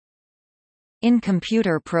In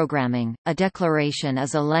computer programming, a declaration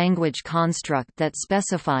is a language construct that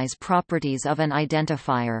specifies properties of an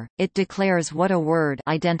identifier. It declares what a word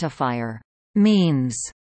identifier means.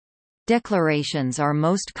 Declarations are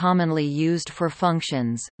most commonly used for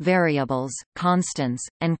functions, variables, constants,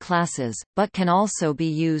 and classes, but can also be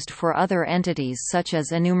used for other entities such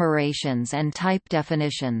as enumerations and type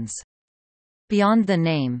definitions. Beyond the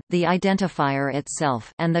name, the identifier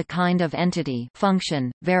itself, and the kind of entity, function,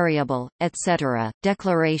 variable, etc.,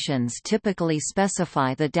 declarations typically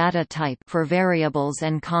specify the data type for variables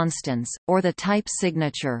and constants, or the type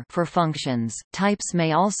signature for functions. Types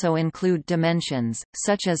may also include dimensions,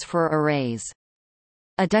 such as for arrays.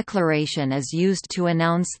 A declaration is used to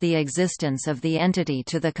announce the existence of the entity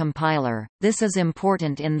to the compiler. This is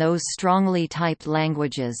important in those strongly typed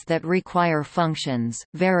languages that require functions,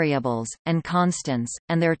 variables, and constants,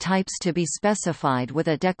 and their types to be specified with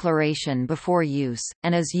a declaration before use,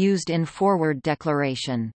 and is used in forward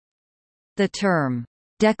declaration. The term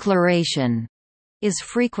declaration is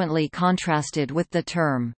frequently contrasted with the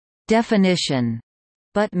term definition,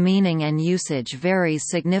 but meaning and usage varies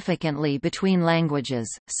significantly between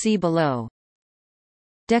languages. See below.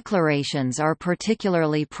 Declarations are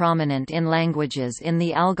particularly prominent in languages in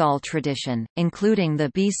the ALGOL tradition, including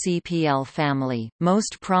the BCPL family,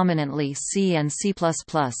 most prominently C and C++,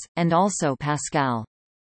 and also Pascal.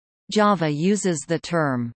 Java uses the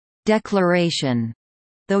term declaration,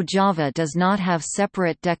 though Java does not have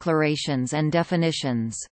separate declarations and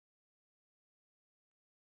definitions.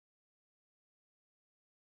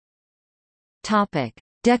 Topic: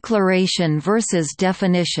 Declaration versus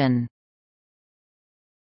definition.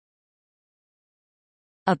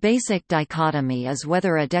 A basic dichotomy is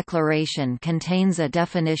whether a declaration contains a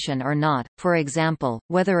definition or not, for example,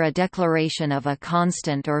 whether a declaration of a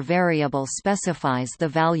constant or variable specifies the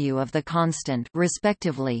value of the constant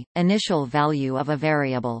respectively, initial value of a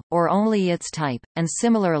variable, or only its type, and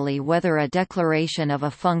similarly whether a declaration of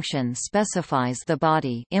a function specifies the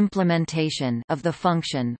body implementation of the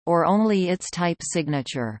function, or only its type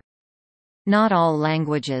signature. Not all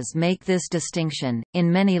languages make this distinction.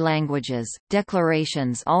 In many languages,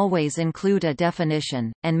 declarations always include a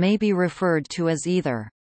definition, and may be referred to as either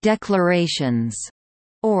declarations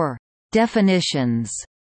or definitions,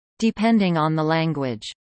 depending on the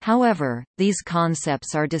language. However, these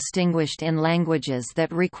concepts are distinguished in languages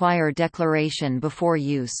that require declaration before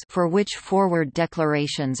use, for which forward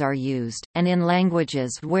declarations are used, and in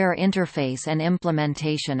languages where interface and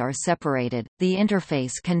implementation are separated. The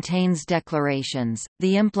interface contains declarations,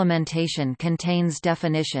 the implementation contains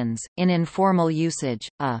definitions. In informal usage,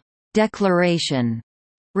 a declaration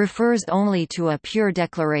refers only to a pure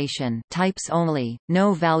declaration, types only,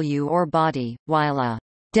 no value or body, while a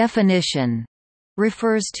definition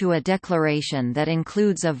refers to a declaration that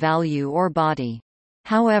includes a value or body.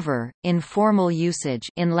 However, in formal usage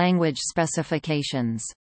in language specifications,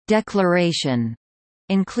 declaration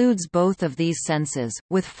includes both of these senses,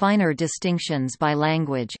 with finer distinctions by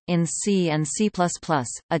language. In C and C++,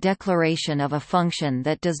 a declaration of a function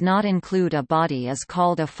that does not include a body is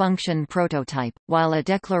called a function prototype, while a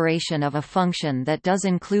declaration of a function that does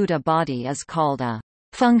include a body is called a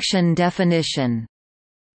function definition.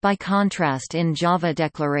 By contrast, in Java,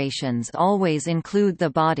 declarations always include the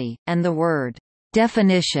body, and the word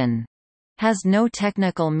definition has no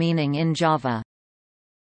technical meaning in Java.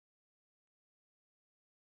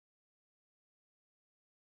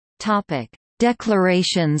 Topic: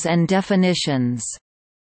 Declarations and definitions.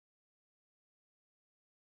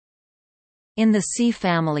 In the C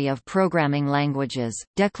family of programming languages,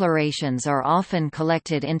 declarations are often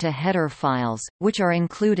collected into header files, which are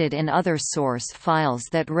included in other source files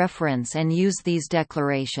that reference and use these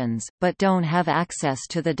declarations, but don't have access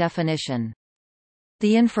to the definition.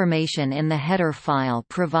 The information in the header file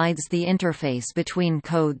provides the interface between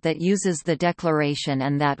code that uses the declaration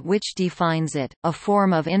and that which defines it, a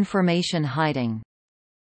form of information hiding.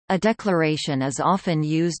 A declaration is often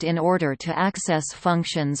used in order to access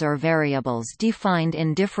functions or variables defined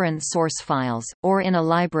in different source files, or in a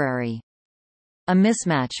library. A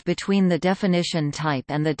mismatch between the definition type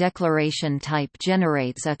and the declaration type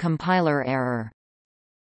generates a compiler error.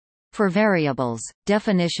 For variables,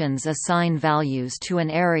 definitions assign values to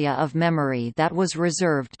an area of memory that was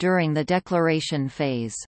reserved during the declaration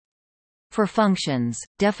phase. For functions,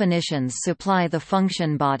 definitions supply the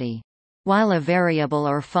function body. While a variable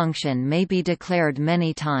or function may be declared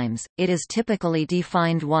many times, it is typically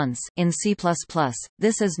defined once. In C++,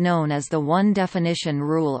 this is known as the one definition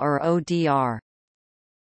rule or ODR.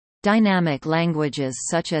 Dynamic languages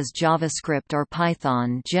such as JavaScript or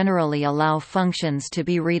Python generally allow functions to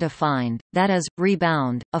be redefined, that is,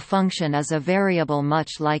 rebound. A function is a variable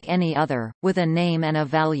much like any other, with a name and a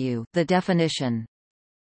value, the definition.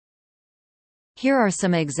 Here are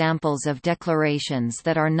some examples of declarations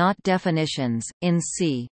that are not definitions, in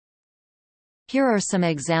C. Here are some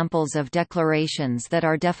examples of declarations that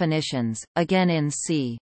are definitions, again in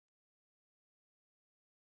C.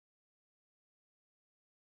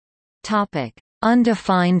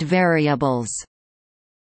 Undefined variables.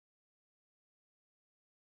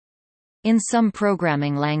 In some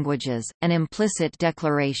programming languages, an implicit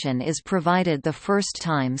declaration is provided the first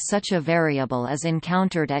time such a variable is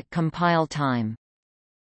encountered at compile time.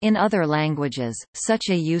 In other languages, such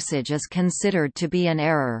a usage is considered to be an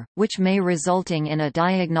error, which may resulting in a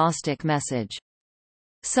diagnostic message.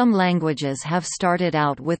 Some languages have started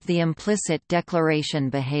out with the implicit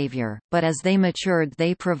declaration behavior, but as they matured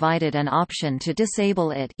they provided an option to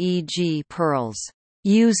disable it, e.g. Perl's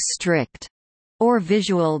use strict or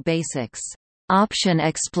Visual Basic's option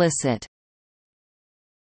explicit.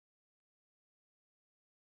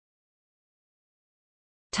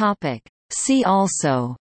 See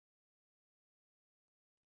also: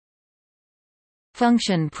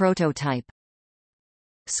 function prototype,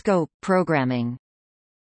 scope programming.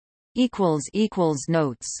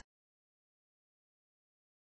 Notes